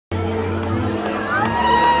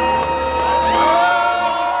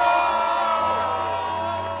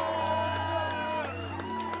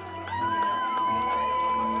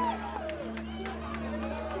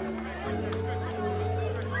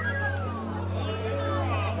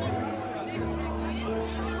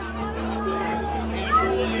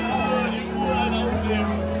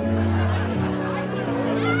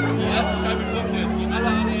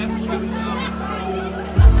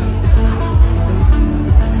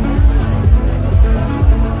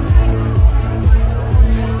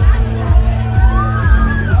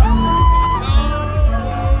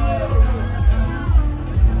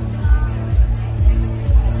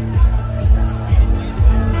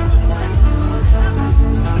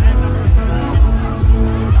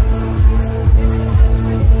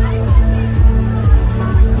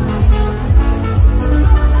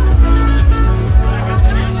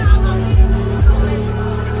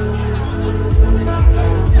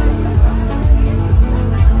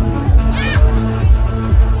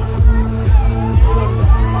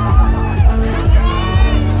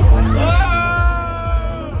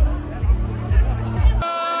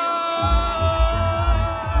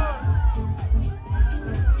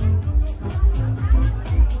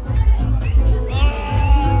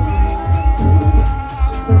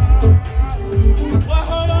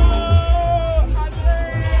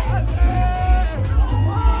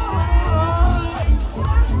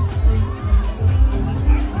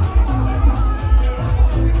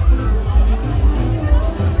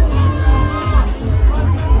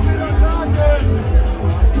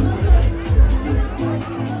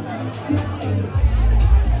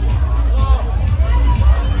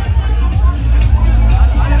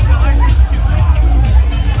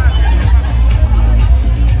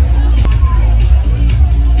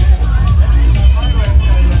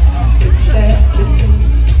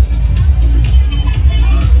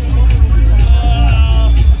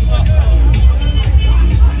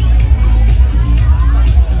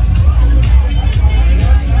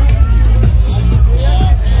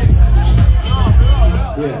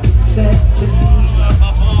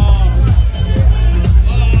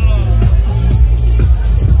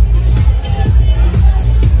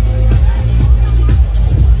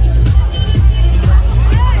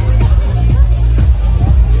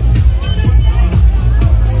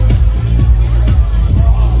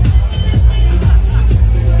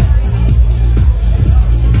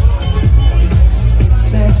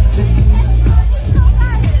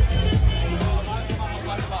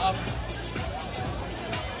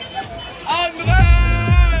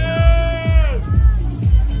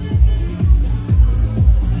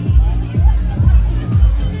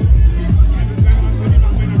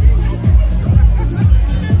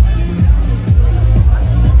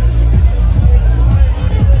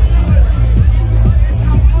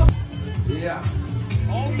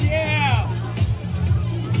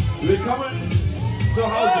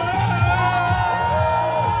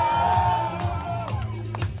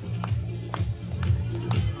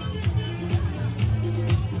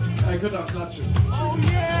Ihr könnt auch klatschen. Oh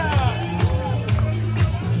yeah!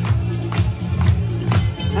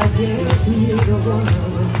 I can't see the one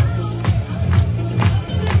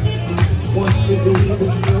wants to be the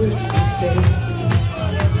first to say.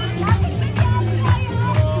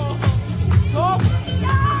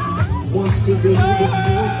 Wants to be the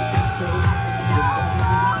first to say.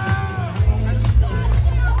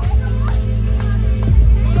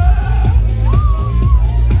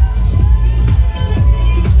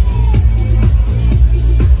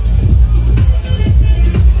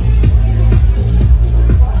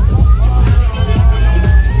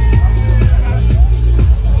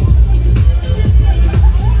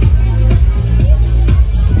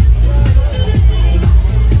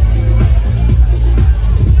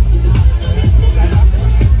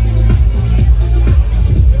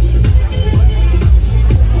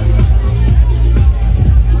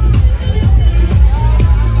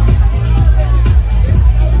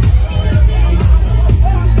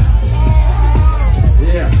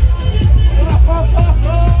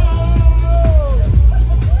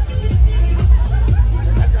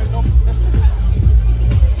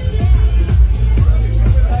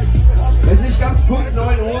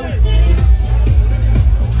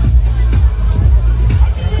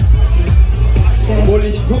 Obwohl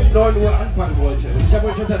ich Punkt 9 Uhr anfangen wollte. Und ich habe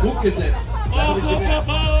euch unter Druck gesetzt. Das habe ich gemerkt.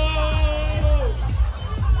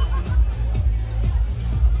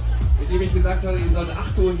 Indem ich gesagt habe, ihr sollt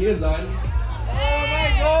 8 Uhr hier sein.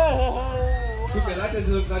 Tut mir leid, dass ich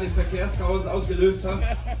so ein kleines Verkehrschaos ausgelöst habe.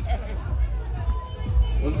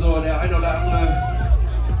 Und so der ein oder andere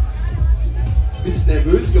ein bisschen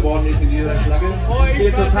nervös geworden ist in dieser Schlange.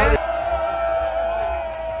 Ich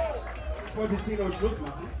wollte 10 Uhr Schluss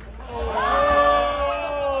machen.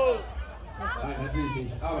 Nein, natürlich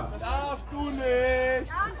nicht, aber... Darfst du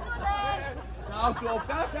nicht! Darfst du auf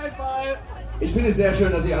gar keinen Fall! Ich finde es sehr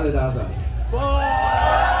schön, dass ihr alle da seid.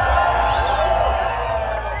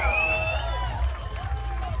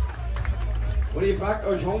 Und ihr fragt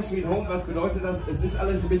euch Home Sweet Home, was bedeutet das? Es ist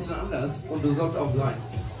alles ein bisschen anders und so soll es auch sein.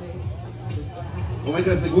 Moment,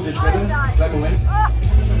 das ist eine gute Stelle. Kleinen Moment.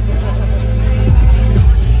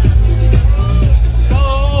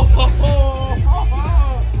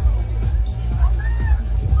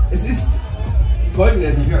 Es ist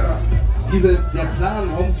folgendes, der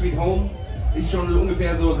Plan Home Sweet Home ist schon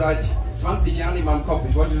ungefähr so seit 20 Jahren in meinem Kopf.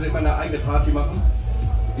 Ich wollte schon immer eine eigene Party machen,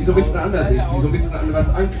 die so ein bisschen anders ist, die so ein bisschen an was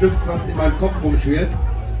anknüpft, was in meinem Kopf rumschwirrt.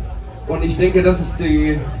 Und ich denke, das ist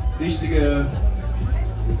die richtige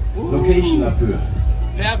Location dafür.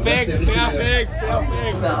 Perfekt, perfekt.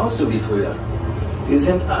 Nicht mehr aus so wie früher. Wir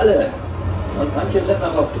sind alle, und manche sind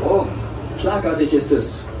noch auf Drogen. Schlagartig ist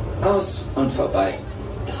es aus und vorbei.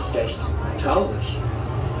 Das ist echt traurig.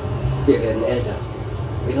 Wir werden älter.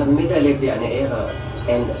 Wir haben miterlebt, wie eine Ära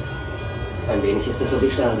endet. Ein wenig ist es so wie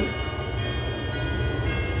Sterben.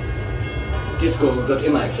 Disco wird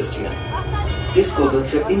immer existieren. Disco wird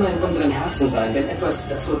für immer in unseren Herzen sein, denn etwas,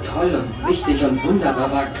 das so toll und wichtig und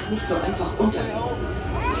wunderbar war, kann nicht so einfach untergehen.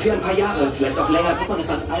 Für ein paar Jahre, vielleicht auch länger, wird man es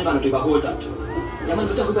als albern und überholt abtun. Ja, man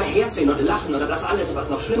wird darüber hersehen und lachen oder das alles, was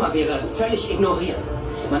noch schlimmer wäre, völlig ignorieren.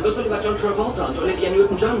 Man wird wohl über John Travolta und Olivia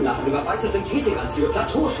Newton-John lachen, über weiße Synthetikanzüge,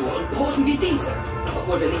 Plateauschuhe und Posen wie diese.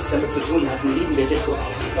 Obwohl wir nichts damit zu tun hatten, lieben wir Disco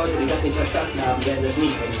auch. Leute, die das nicht verstanden haben, werden es nie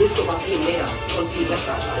können. Disco war viel mehr und viel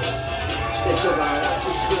besser als all das. Disco war zu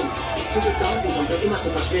schlimm, zu bedeutend und wird immer zu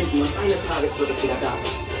verschwinden und eines Tages wird es wieder da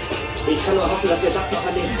sein. Ich kann nur hoffen, dass wir das noch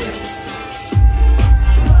erleben werden.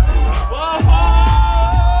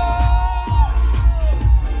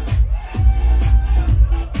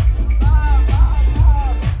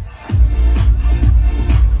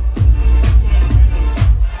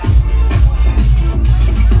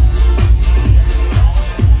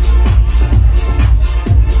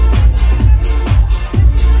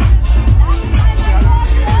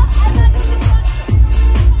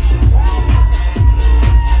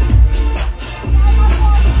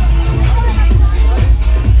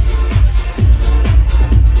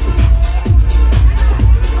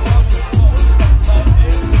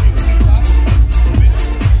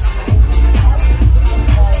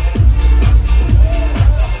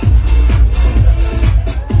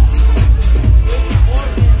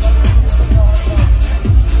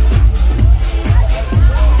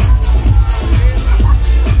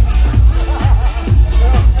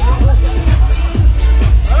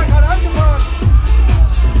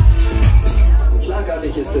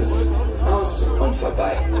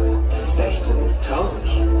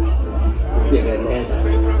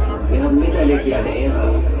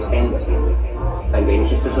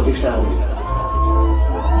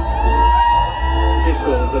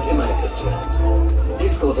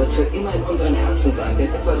 Disco wird für immer in unseren Herzen sein, denn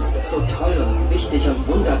etwas, das so toll und wichtig und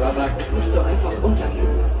wunderbar war, kann nicht so einfach untergehen.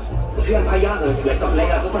 Für ein paar Jahre, vielleicht auch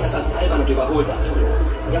länger, wird man es als albern und überholt abtun.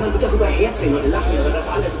 Ja, man wird darüber herziehen und lachen über das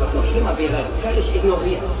alles, was noch schlimmer wäre, völlig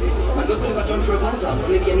ignorieren. Man wird über John Travolta und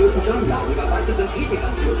Olivia Newton-John lachen, über weiße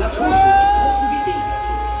Synthetikanzüge, Plateaus, Großen wie diese.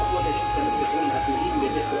 Obwohl wir nichts damit zu tun hatten, lieben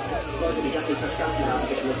wir Disco. Leute, die das nicht verstanden haben,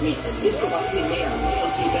 werden es nie. Disco war viel mehr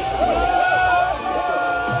und viel besser. Disco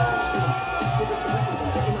war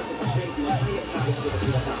immer zu verschwinden und eines Tages wird es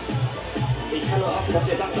wieder da. Ich kann nur hoffen, dass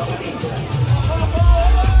wir das noch erleben werden.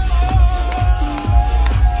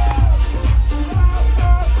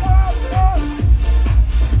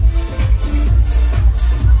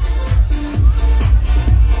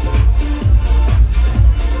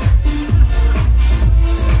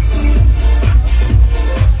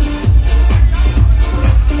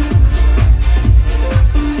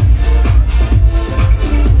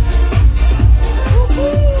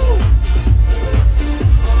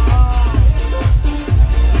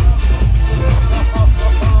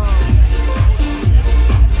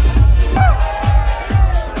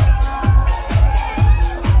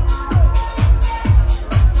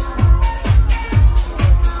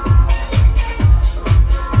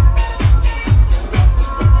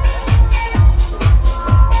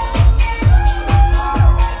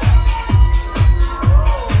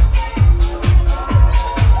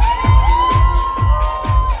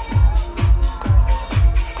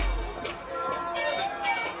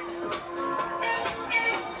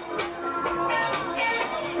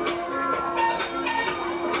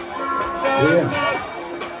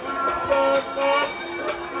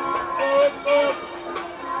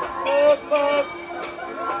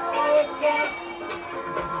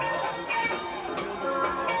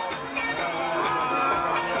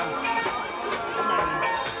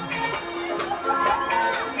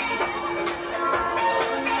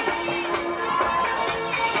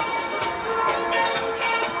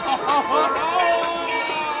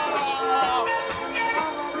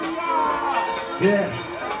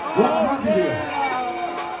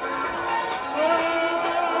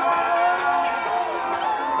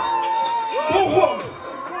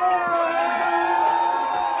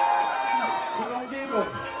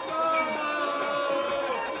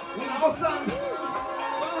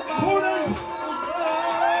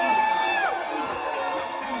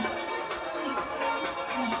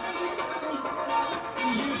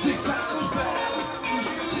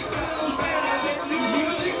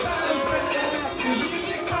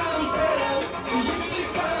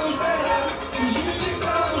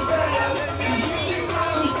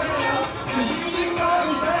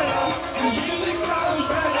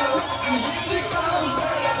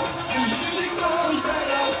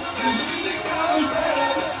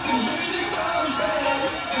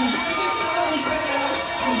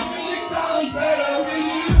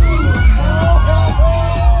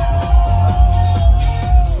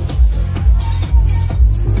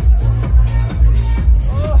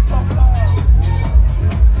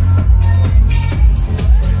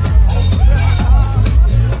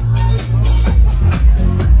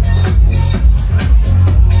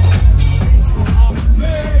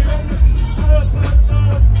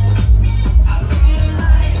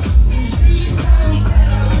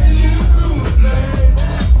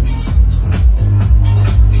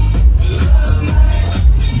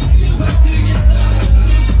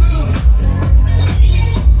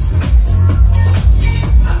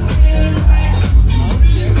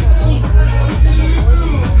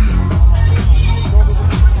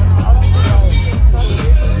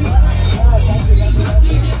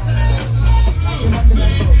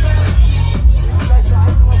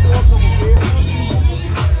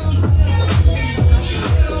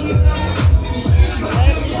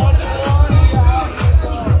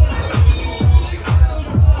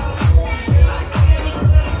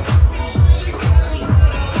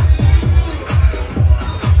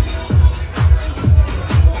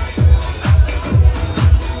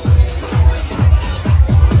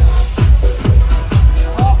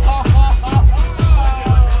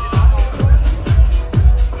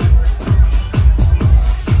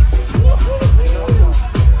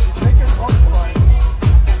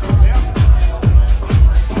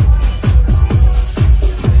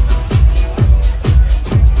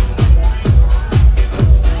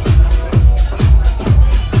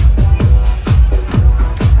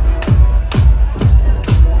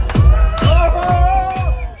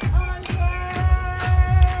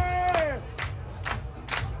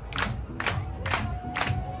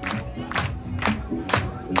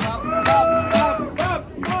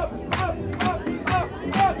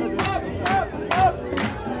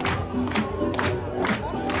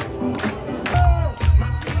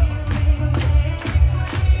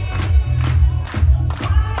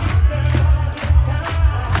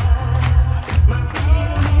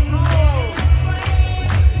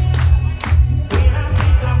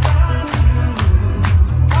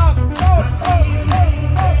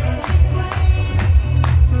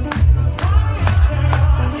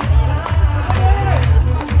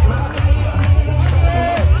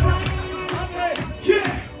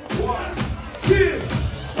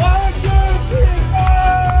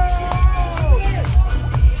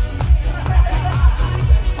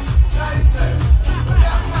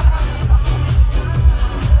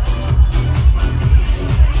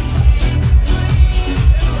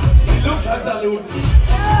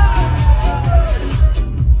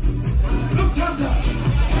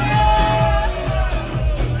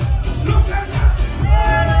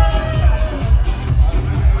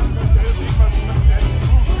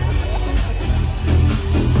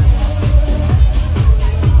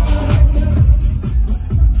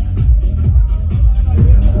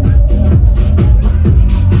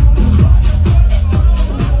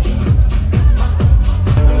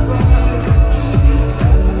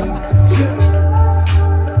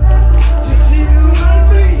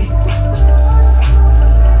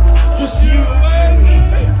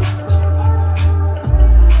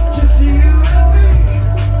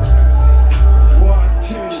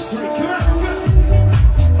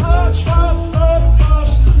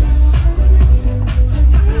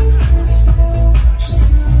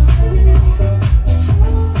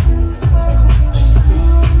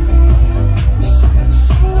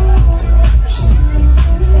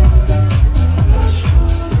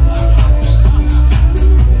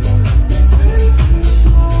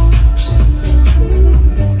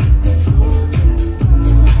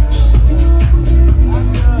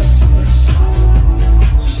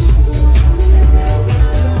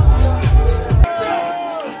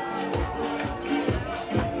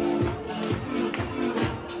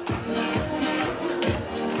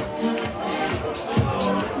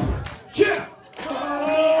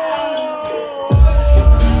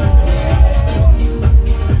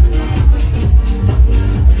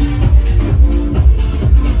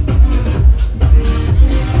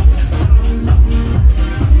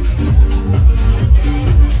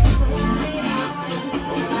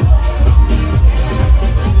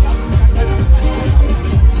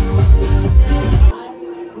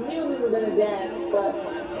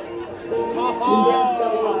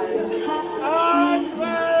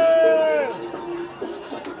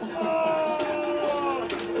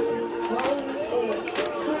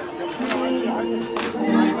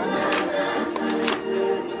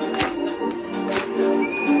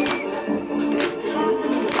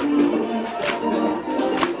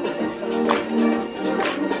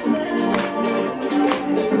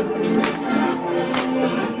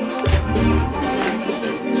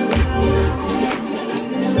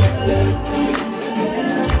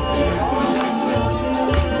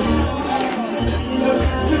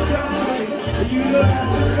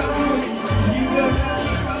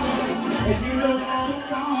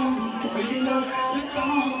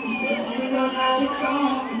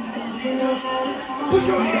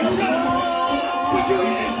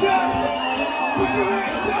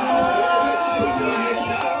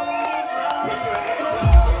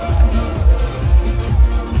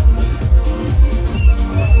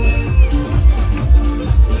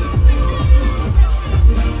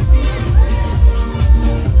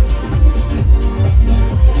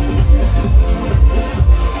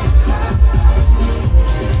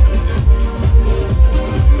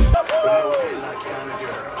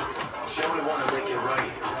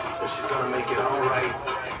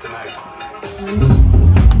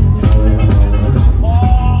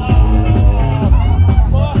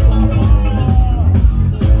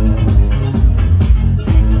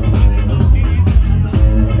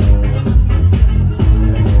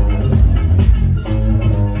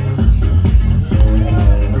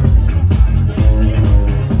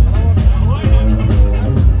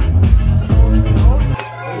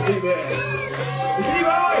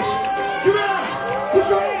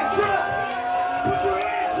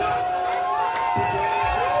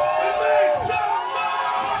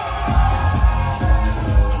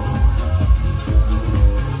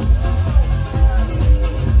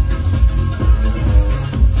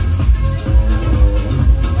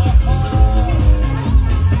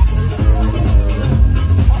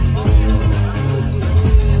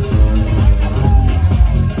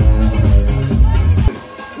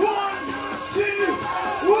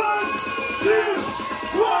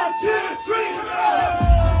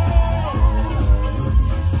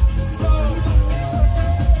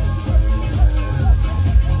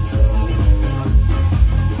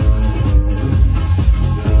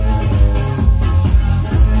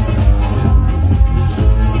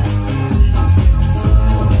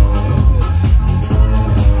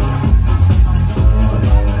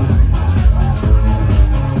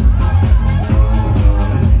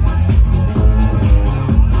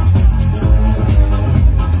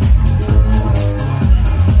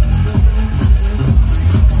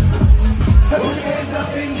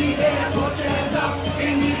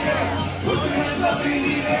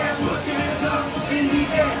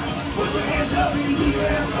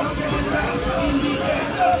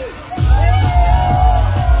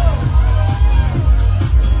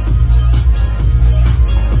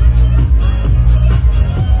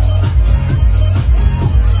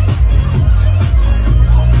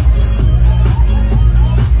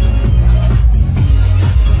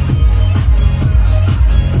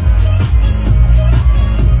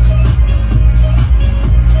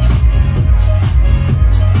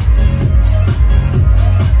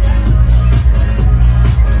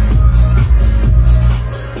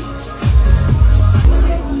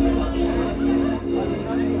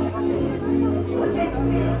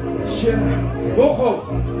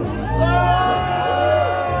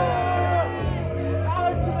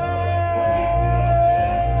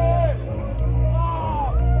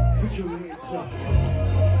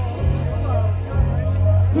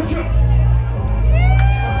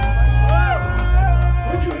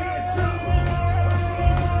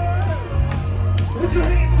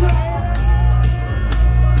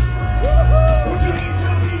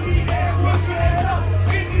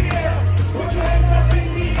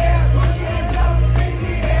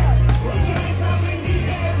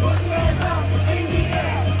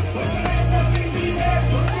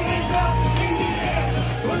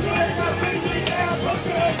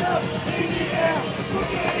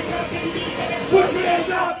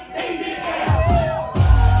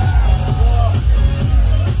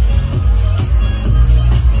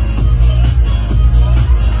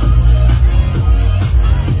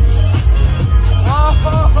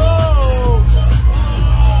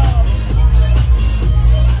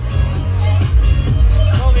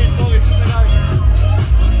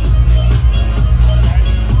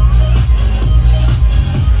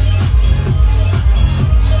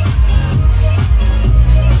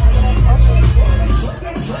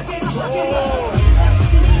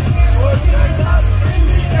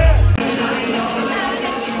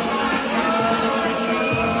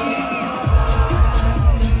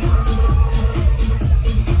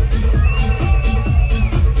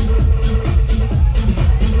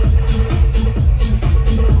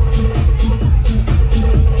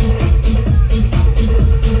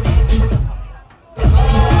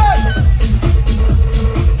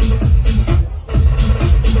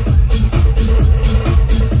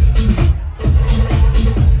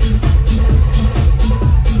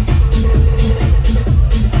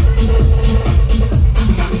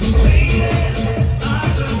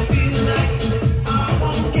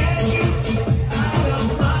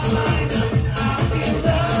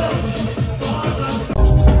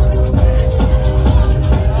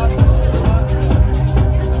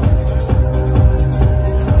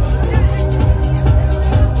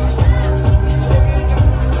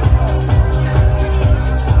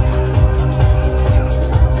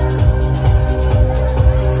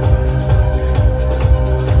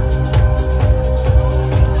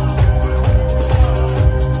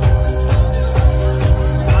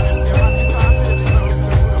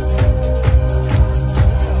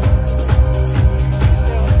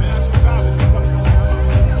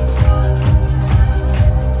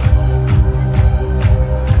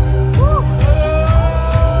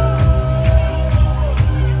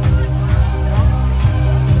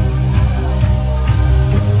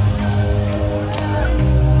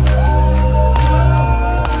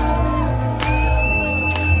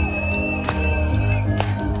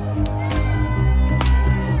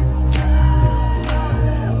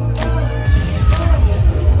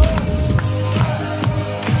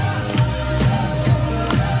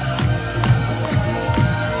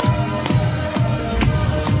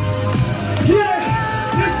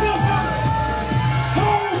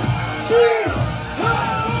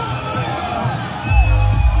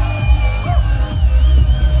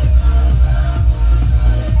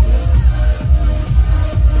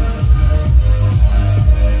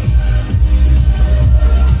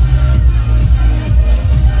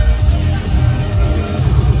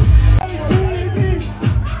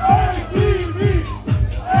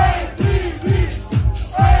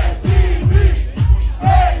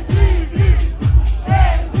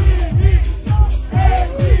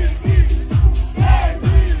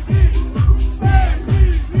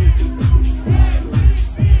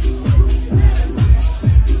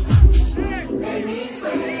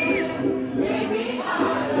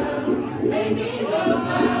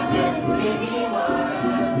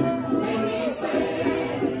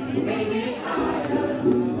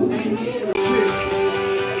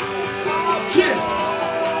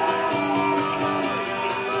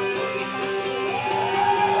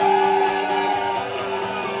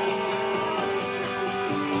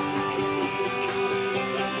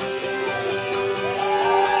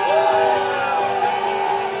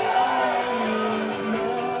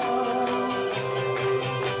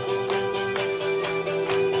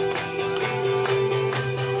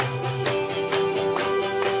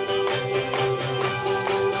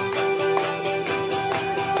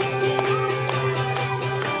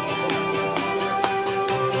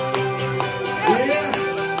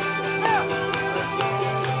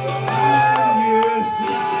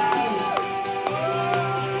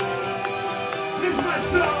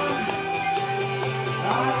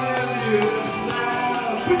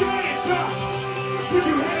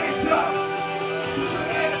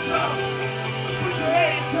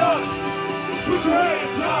 Put your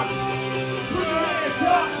hands up. Put your hands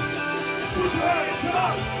up. Put your hands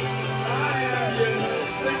up. I am here.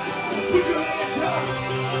 Put your hands up.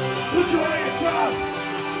 Put your hands up.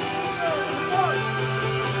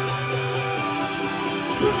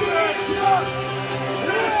 Put your hands up.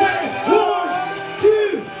 One,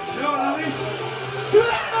 two. No, no,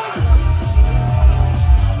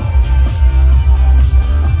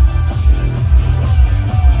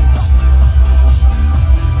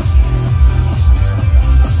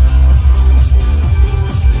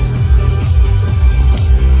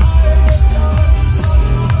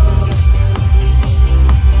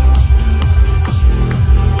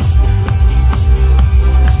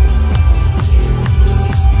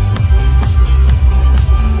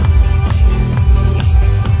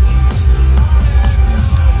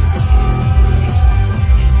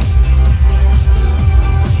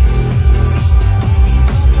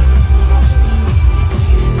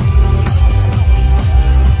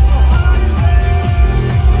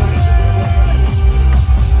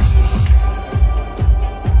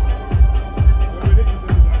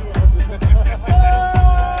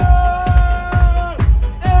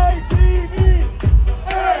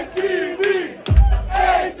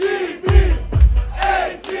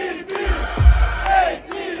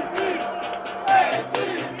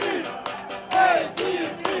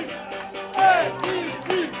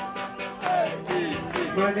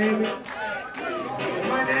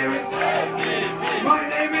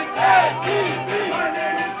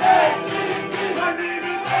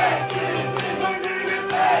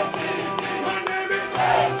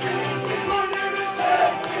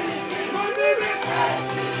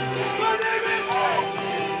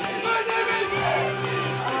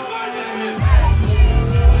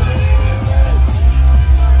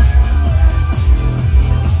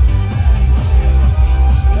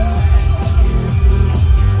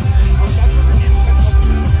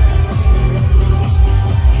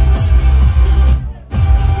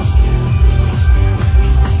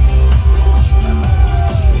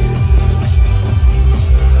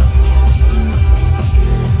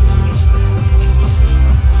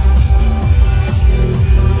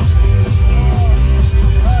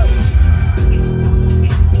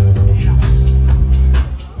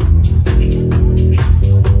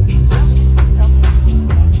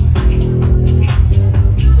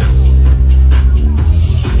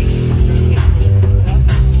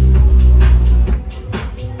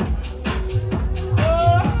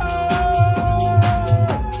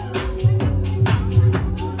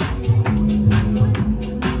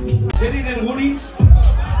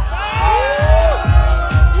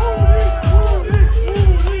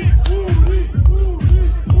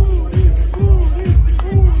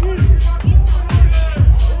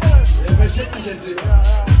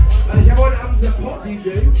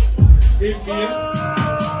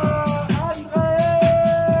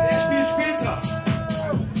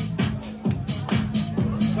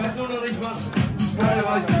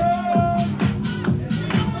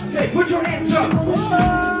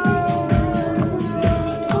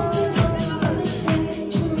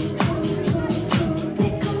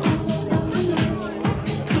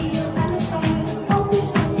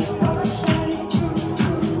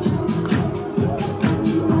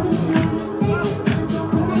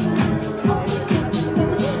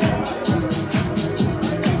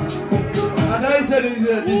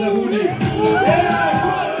 dieser Rudi.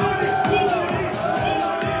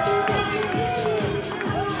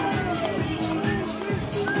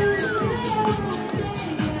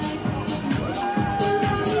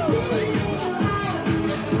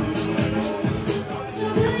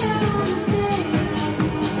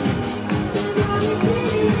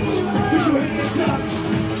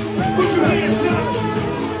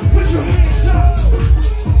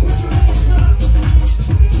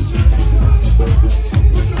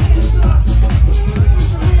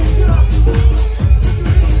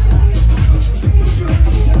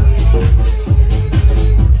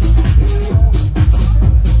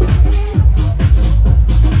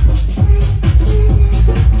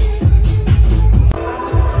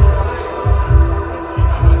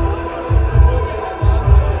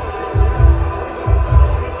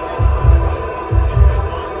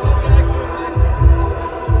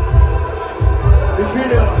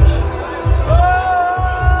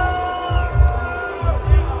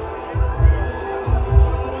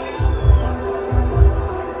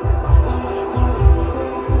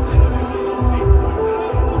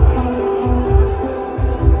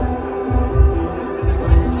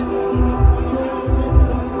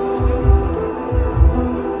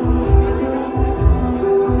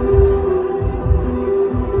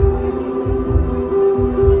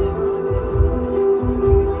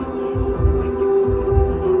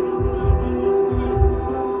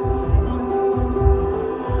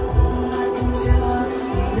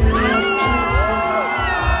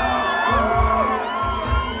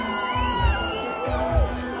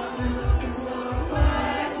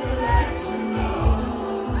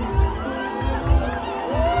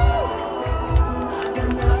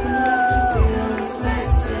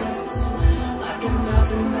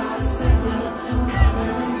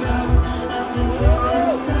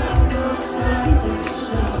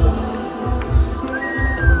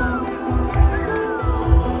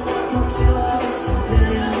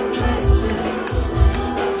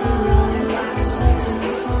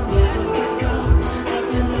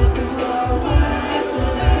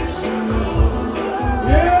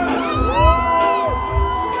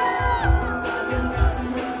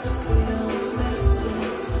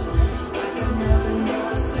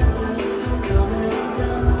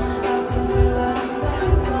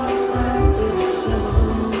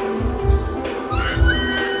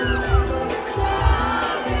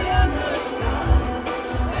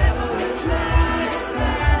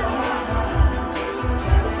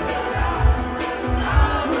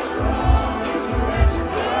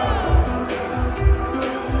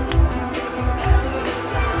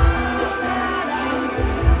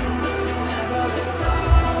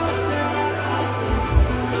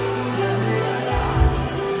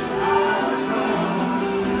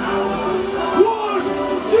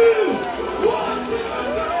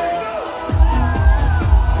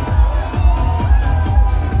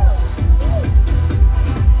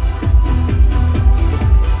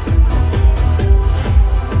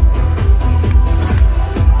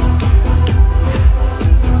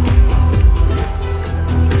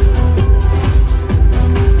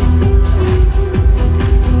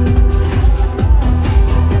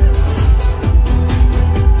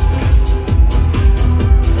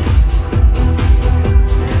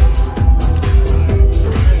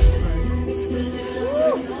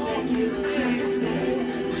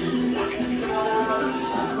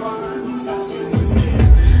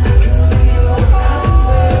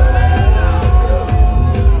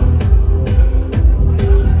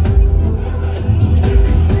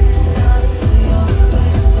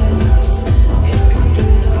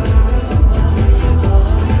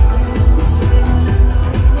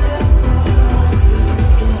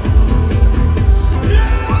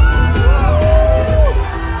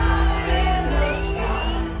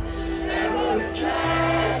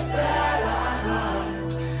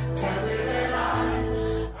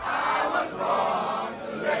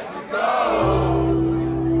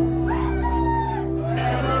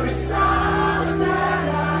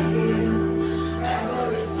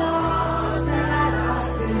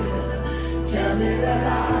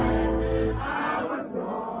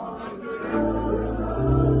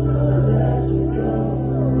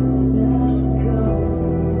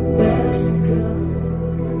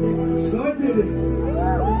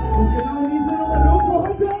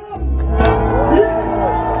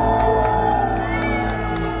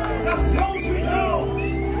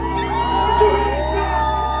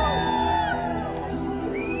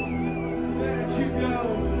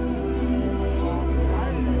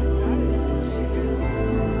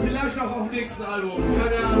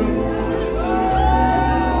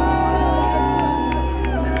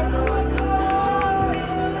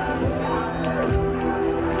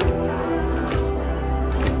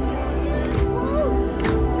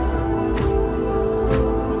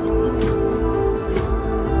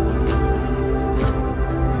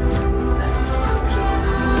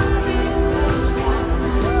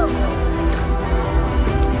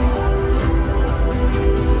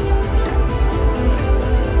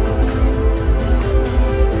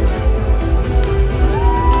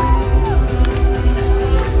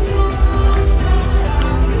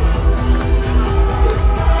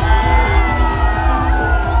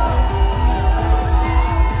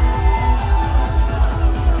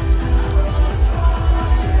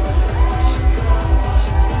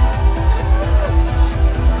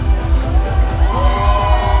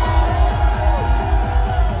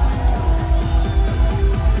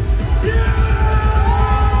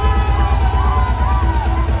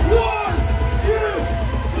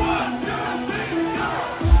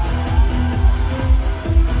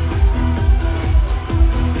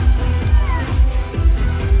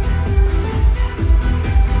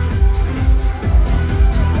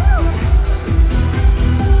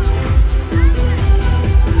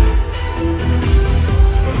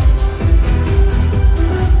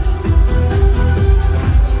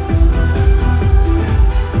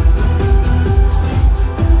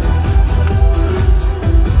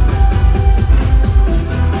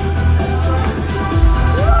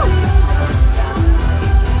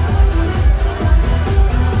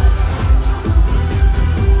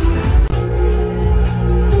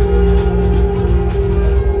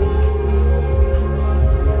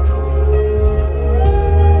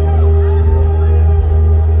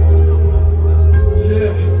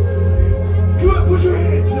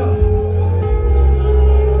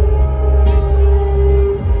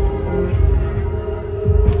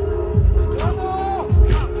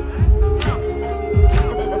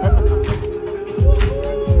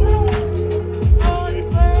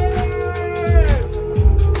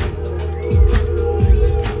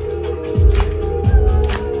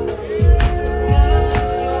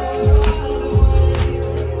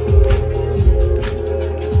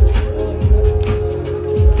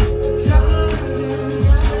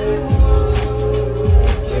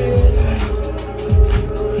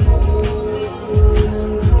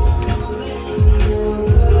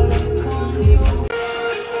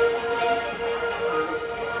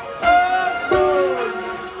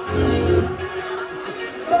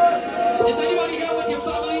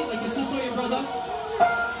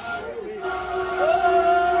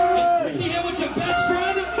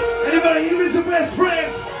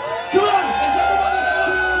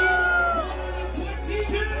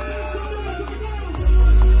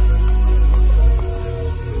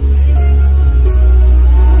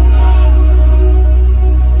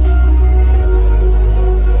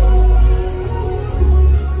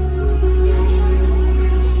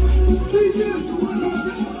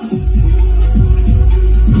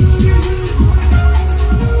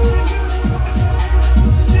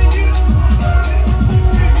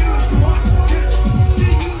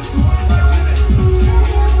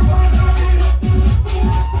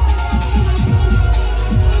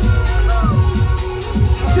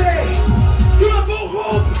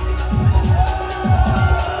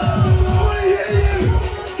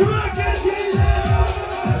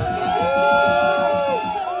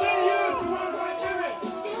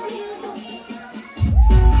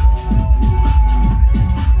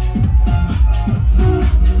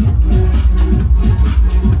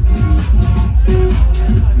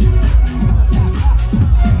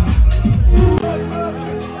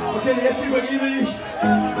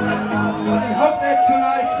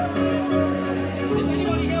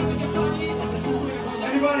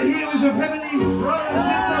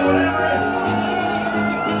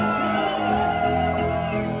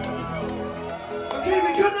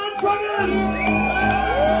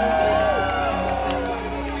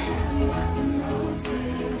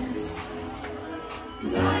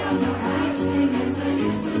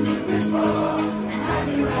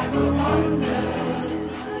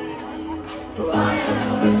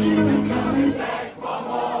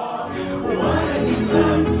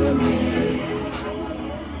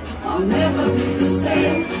 I'll never be the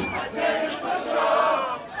same.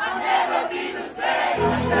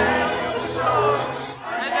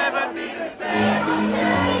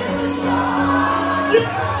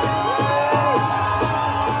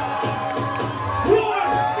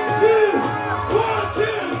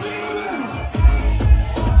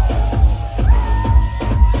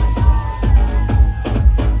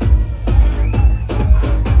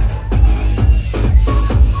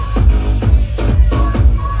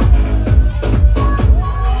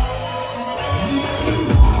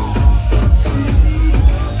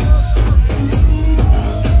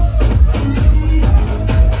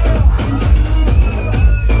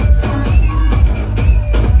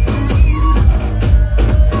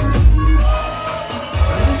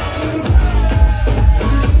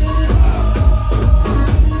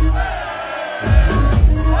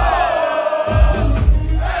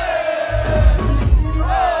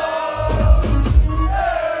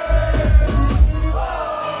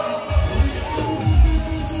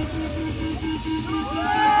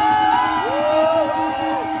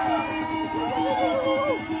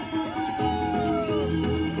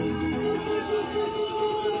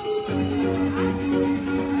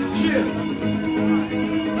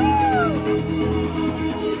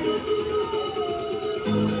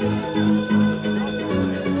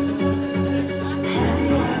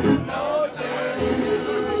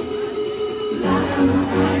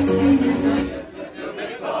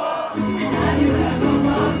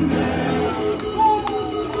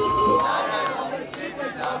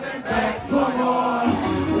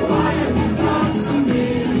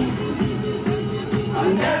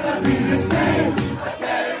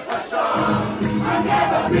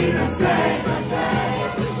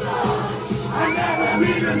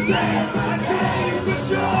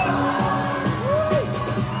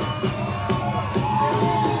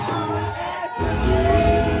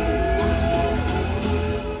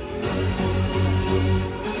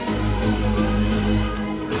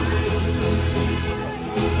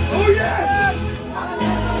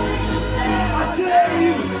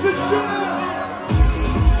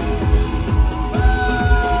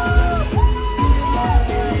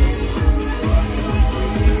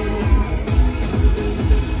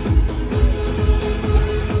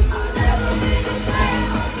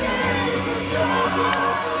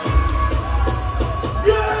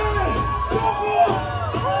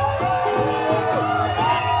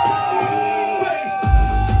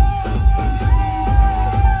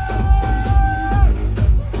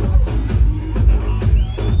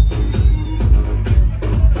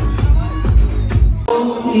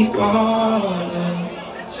 only water,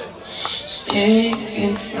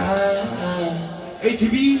 sinking time.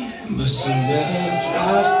 ATV But somewhere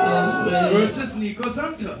across the river, versus Nico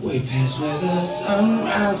Santa. way past where the sun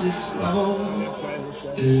rises slow,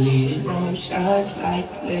 the leading road shines like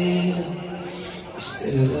glitter. It's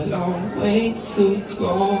still a long way to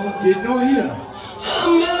go. Geht nur hier. A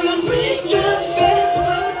million fingers fit,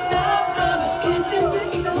 but now I'm skipping the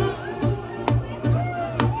clouds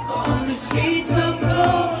on the streets of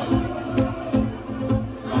gold,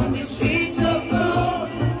 on the streets of gold.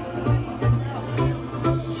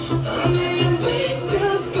 A million ways to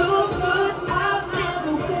go, but I'll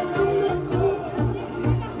never get them to go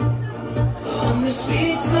on the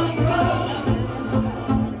streets of gold,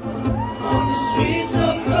 on the streets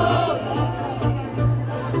of gold.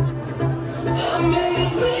 A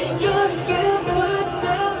million raindrops fell, but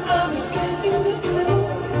now I'm escaping the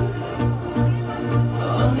clouds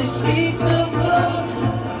on the streets of gold,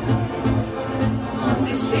 on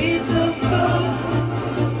the streets of gold.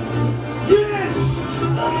 Yes!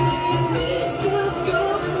 A million ways to go,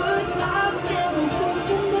 but I'll never walk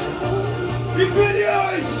in the gold Wie fühlt ihr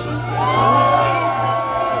euch?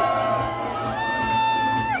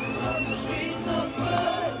 on the streets of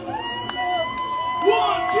gold.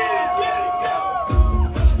 1, 2, 3, go!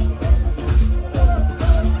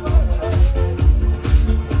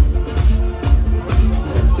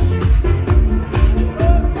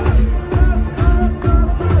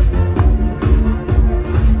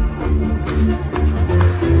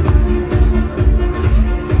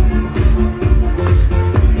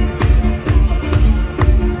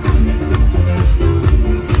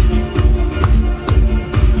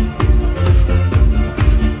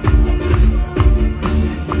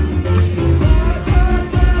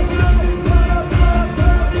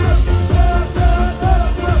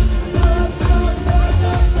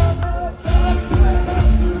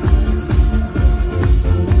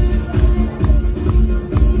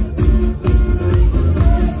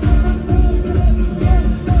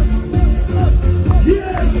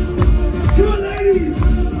 Yes! Good ladies!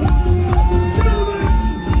 Gentlemen!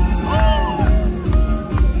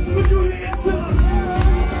 Put your hands up!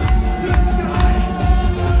 To the sky!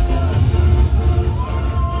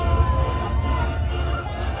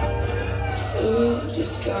 To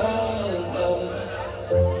discover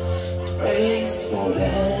graceful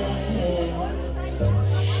lands,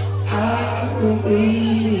 I will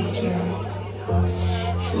reach out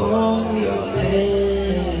for your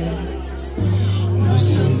hands. But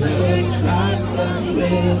somewhere across the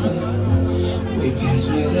river, way past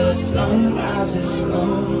where the sun rises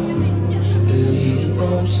slow, the leading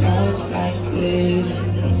road shines like glitter.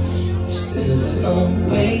 It's still a long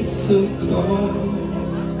way to go.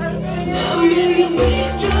 A million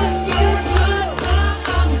raindrops fell, but now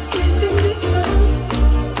I'm skipping the clouds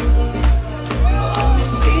on the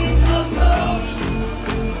streets of gold,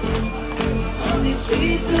 on the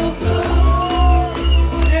streets of gold.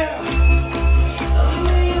 Yeah. A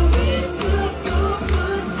million ways to go,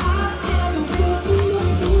 but I'll never walk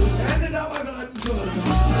alone Hände dabei bleiben sollen.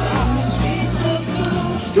 on the streets of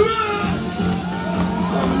gold,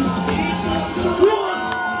 on the streets of gold.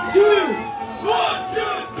 1, 2, 1,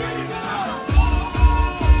 2, 3, go!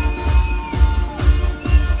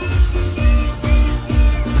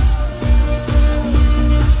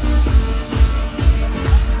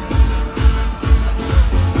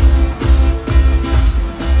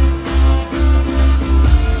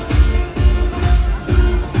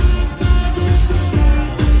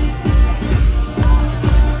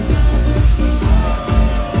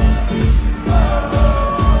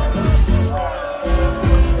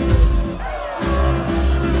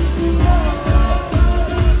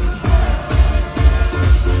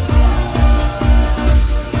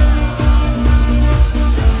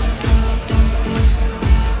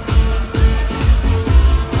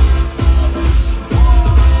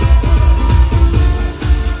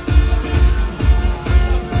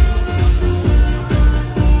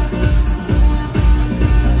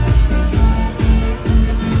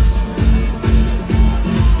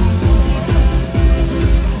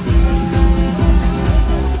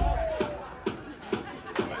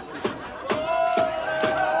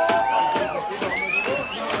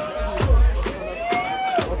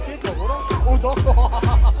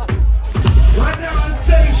 Right now on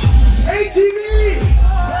stage, ATV!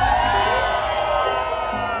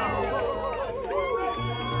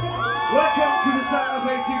 Welcome to the sound of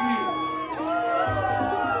ATV.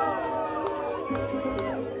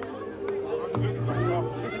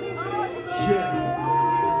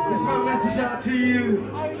 Yeah. This one message out to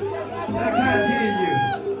you. I can't hear you.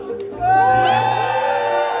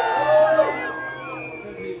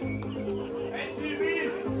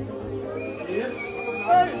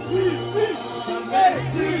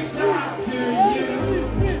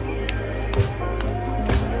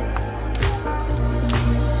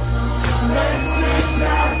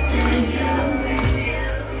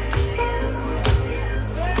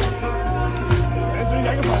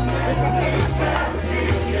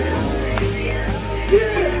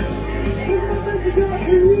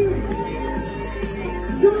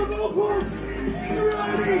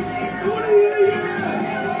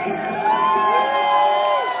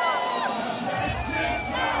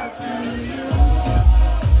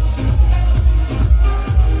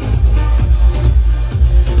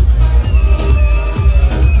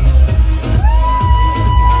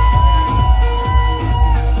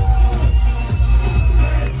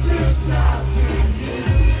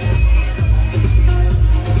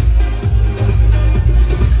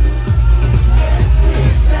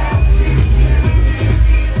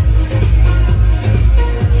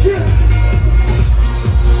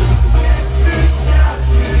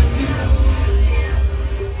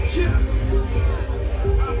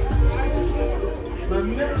 A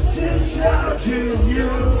message out to you.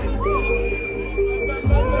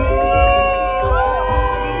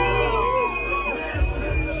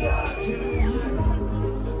 Message out to you.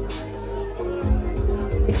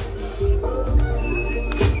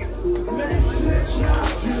 Message out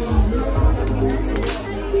to you.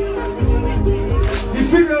 Ich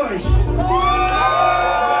fühle euch.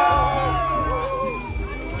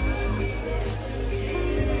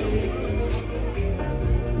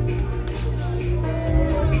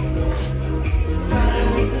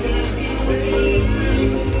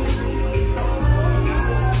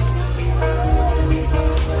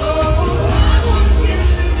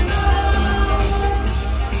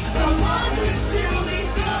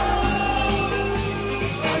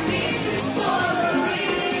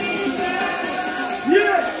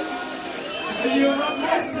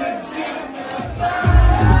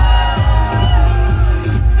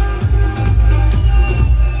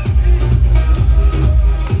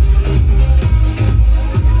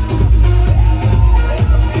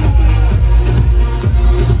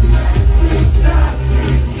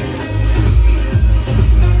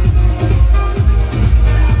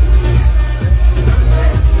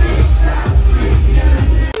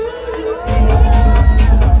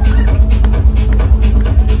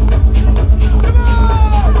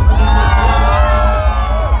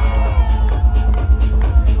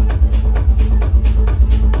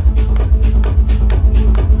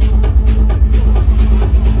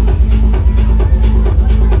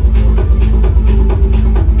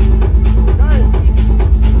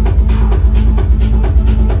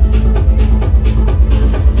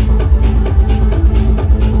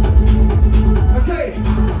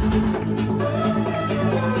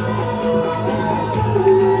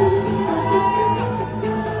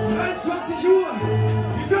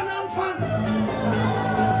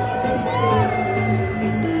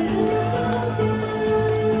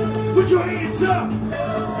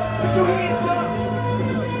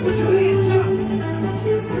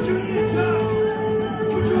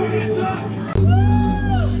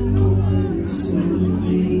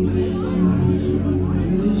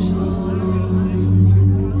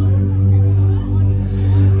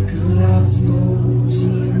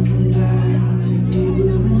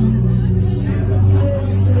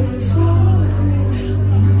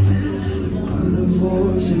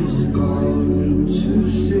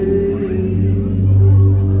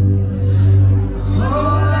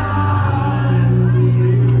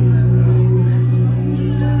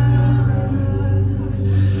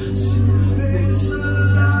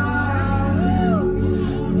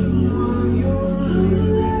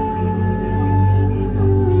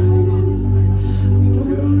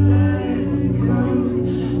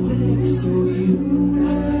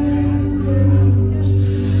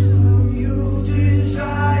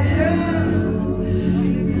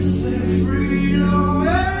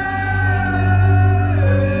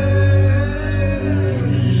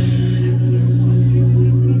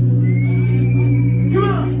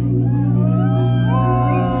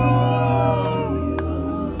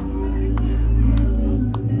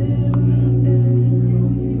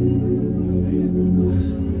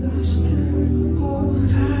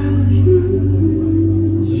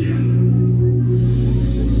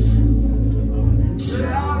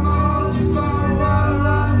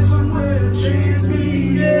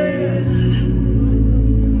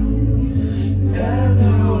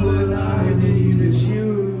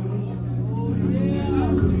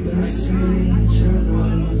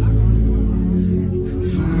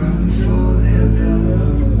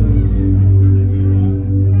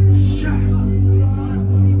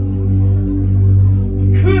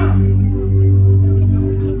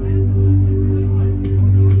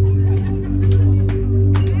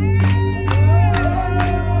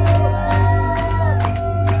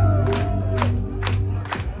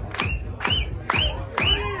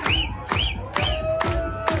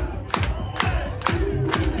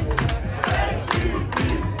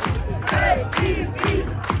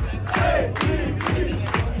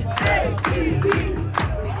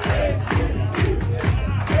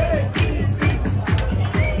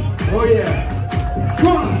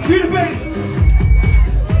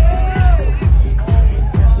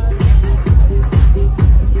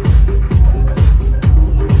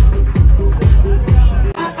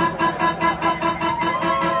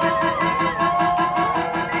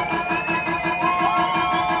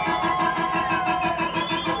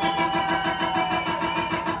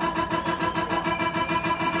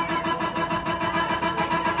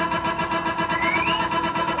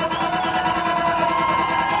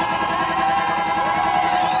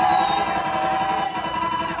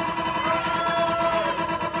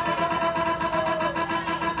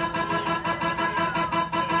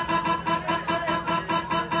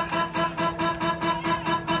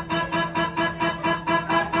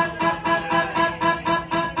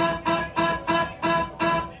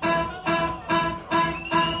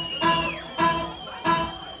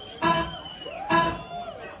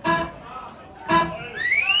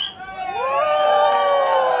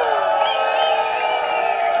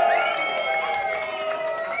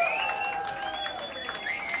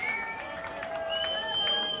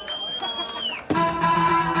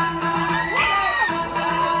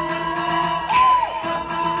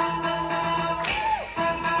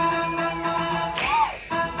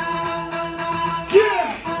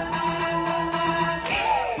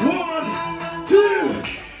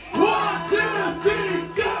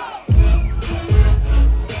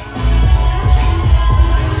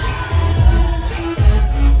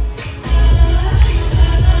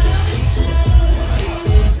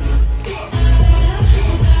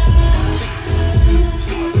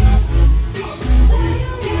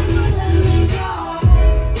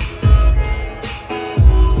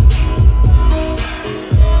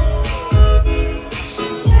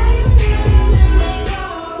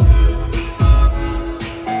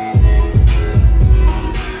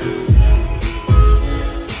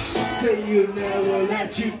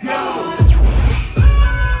 let you go.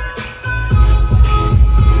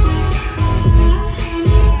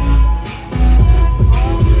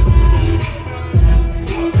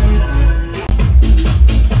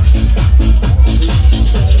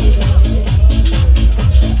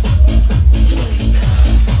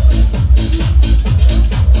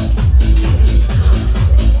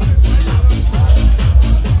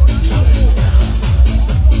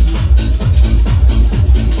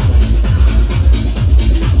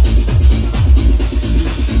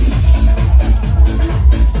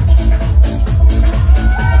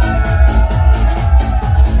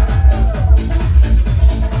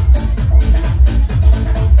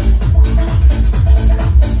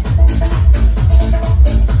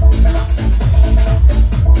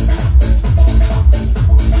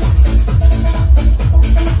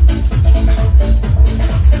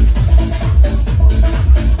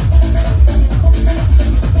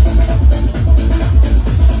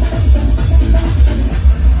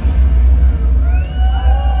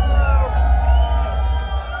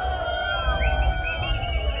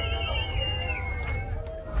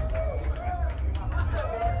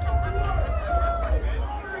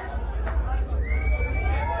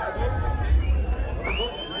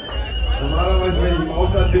 Normalerweise, wenn ich im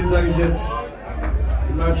Ausland bin, sage ich jetzt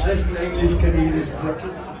in meinem schlechten Englisch, kennt ihr jedes Crackle?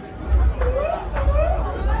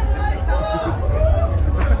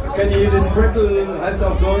 Kennt ihr jedes Crackle, heißt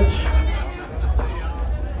auf Deutsch?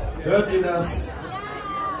 Hört ihr das?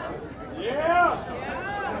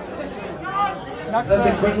 Was heißt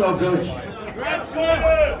denn Crackle auf Deutsch?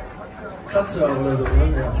 Kratzer oder so,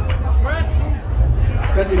 ne? Ja.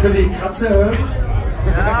 Könnt ihr Kratzer hören?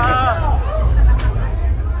 Ja.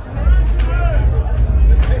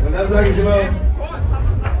 Und dann sage ich immer,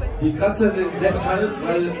 die Kratzer deshalb,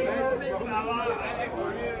 weil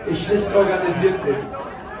ich schlecht organisiert bin.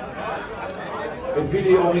 Ich will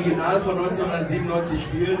die Original von 1997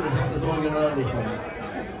 spielen und ich habe das Original nicht mehr.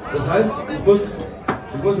 Das heißt, ich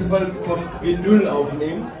muss es von Vinyl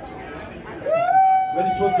aufnehmen. Wenn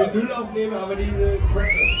ich von Vinyl aufnehme, aber diese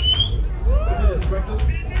Crackle. Seht ihr das Crackle?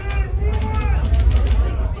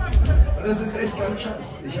 Und das ist echt ganz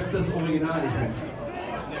scheiße. Ich habe das Original nicht mehr.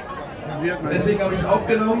 Deswegen habe ich es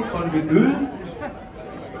aufgenommen von Vinyl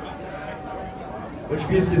und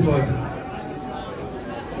spiele es bis heute.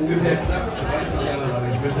 Ungefähr knapp 30 Jahre lang.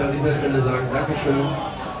 Ich möchte an dieser Stelle sagen, Dankeschön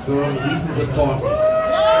für einen riesen Support.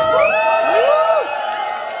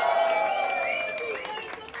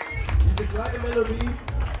 Diese kleine Melodie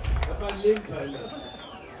hat mein Leben verändert.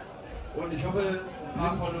 Und ich hoffe, ein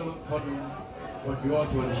paar von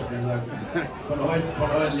yours, wollte ich schon sagen, von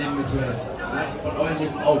euren Leben ist mehr. Nein, von eurem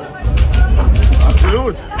Leben auch.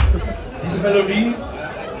 Absolut. Diese Melodie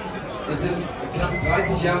ist jetzt knapp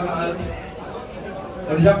 30 Jahre alt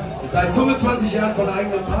und ich habe seit 25 Jahren von einer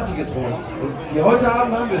eigenen Party geträumt. Und heute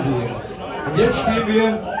Abend haben wir sie hier. Und jetzt spielen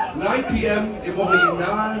wir 9 PM im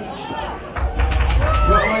Original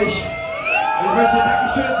für euch. Und ich möchte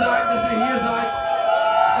Dankeschön sagen, dass ihr hier seid.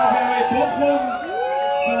 Ich glaube, wir haben hier Bochum,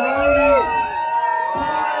 Surroundings,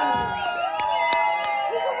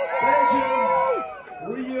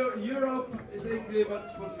 Europe, ist irgendwie jemand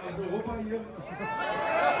aus Europa hier?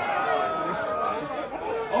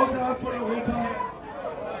 Außerhalb von Europa?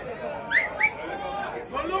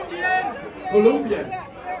 Kolumbien!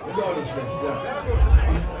 Ist auch nicht schlecht, ja.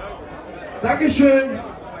 Dankeschön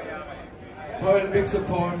für euren Big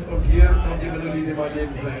Support und hier kommt die Melodie, die mein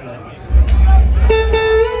Leben verändert hat.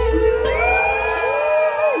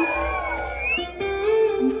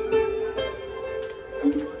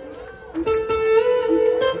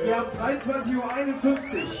 Wir haben 23:51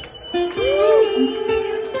 Uhr.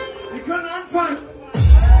 Wir können anfangen.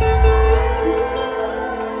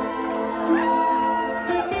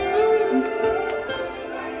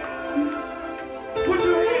 Put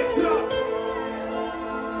your hands up.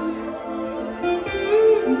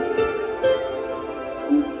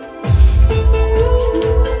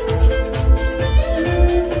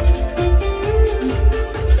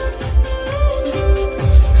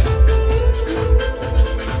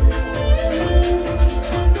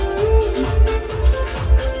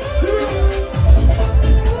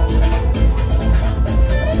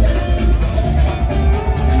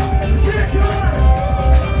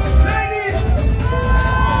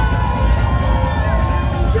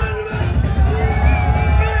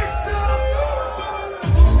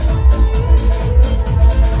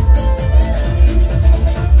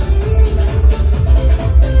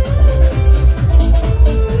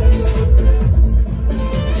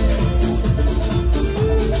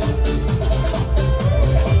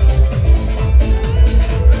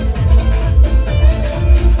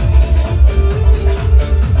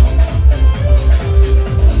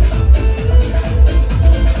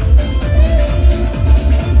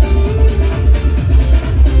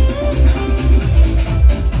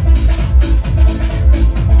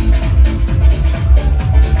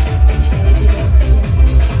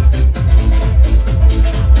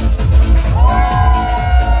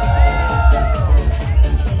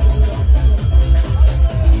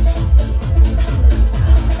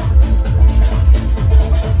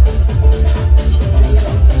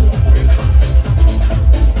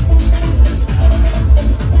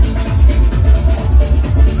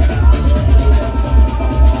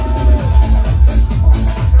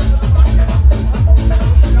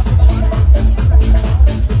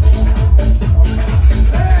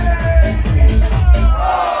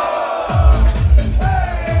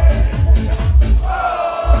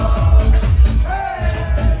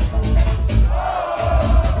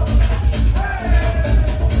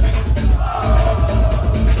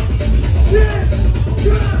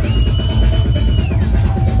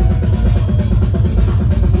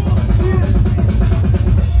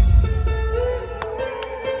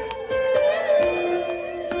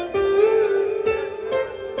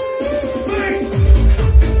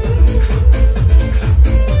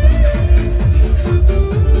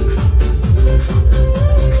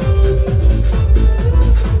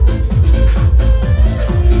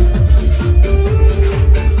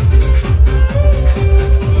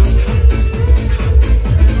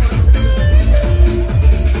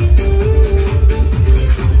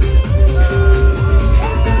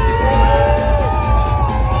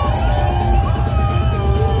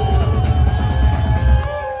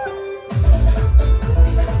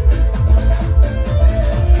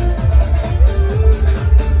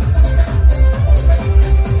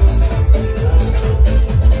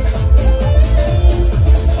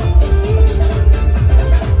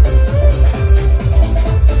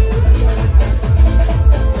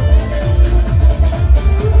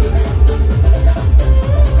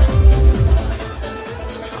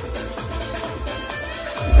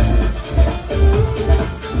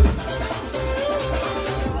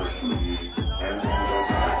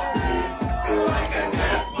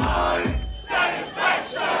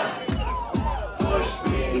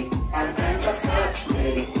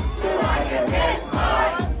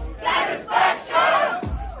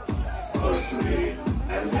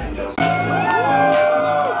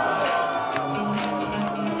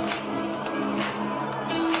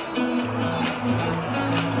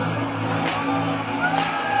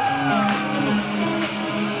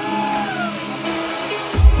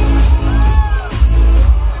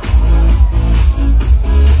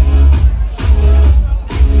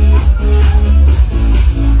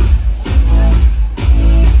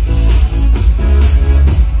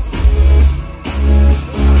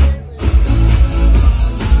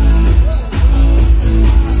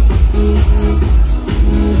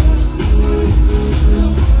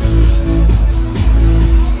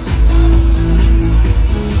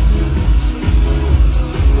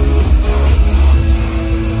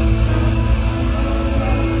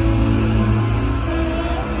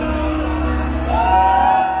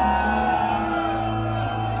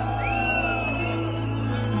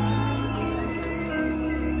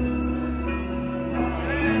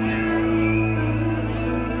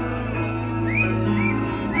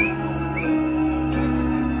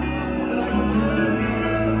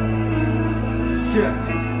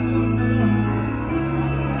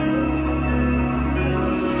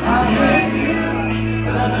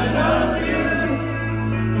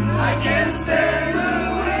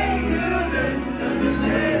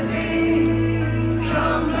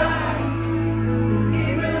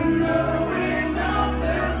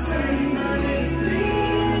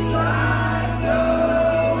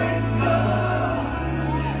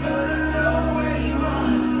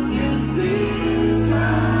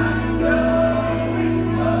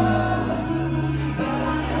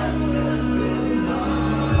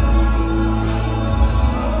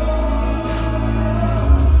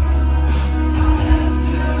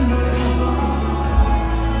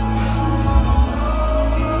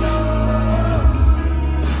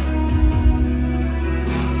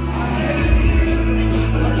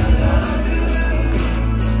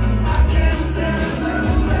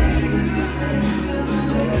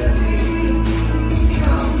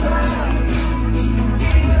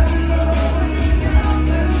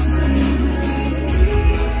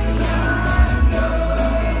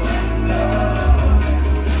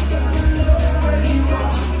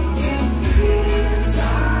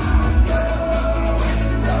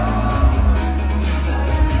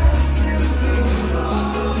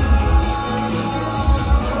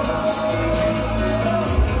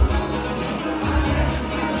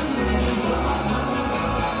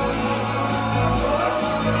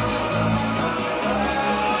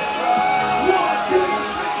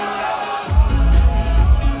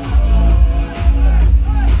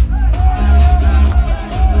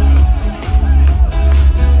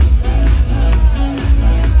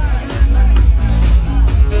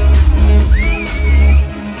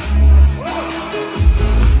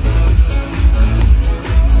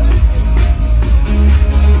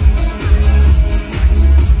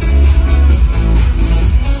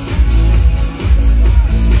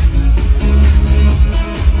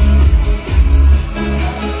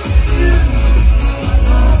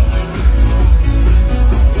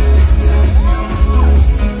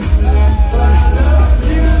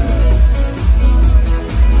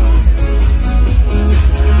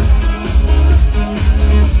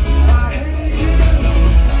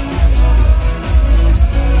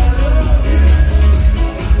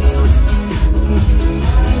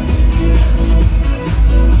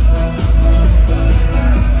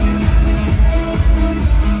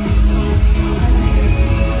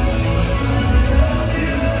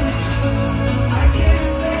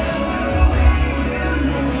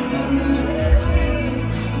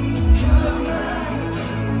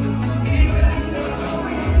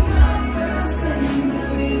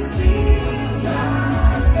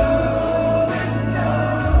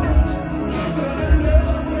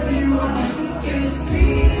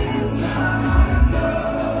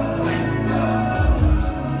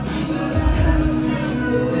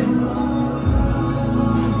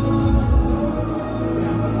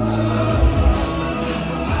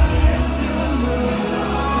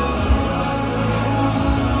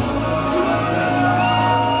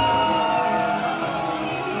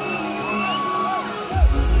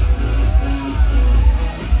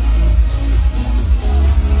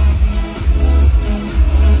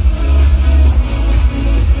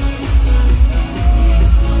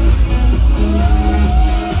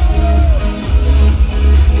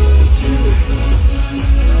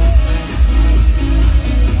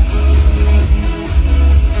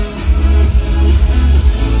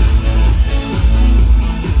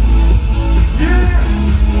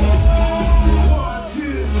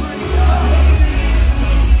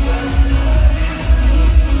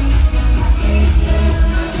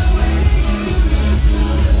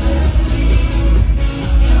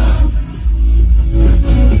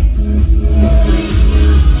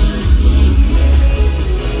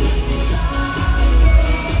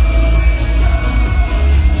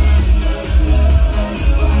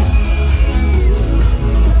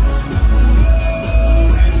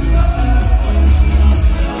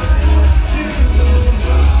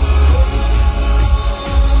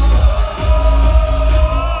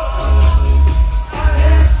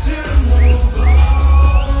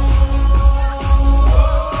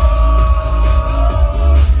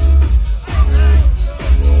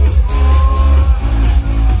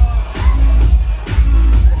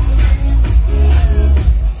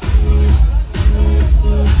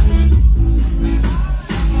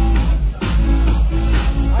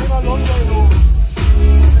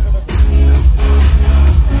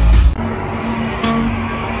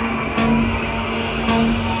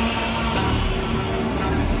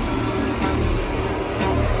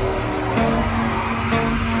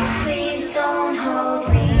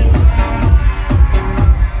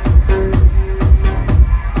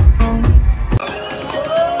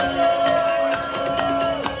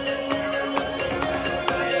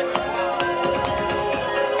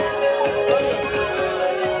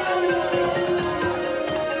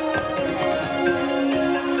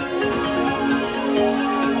 Thank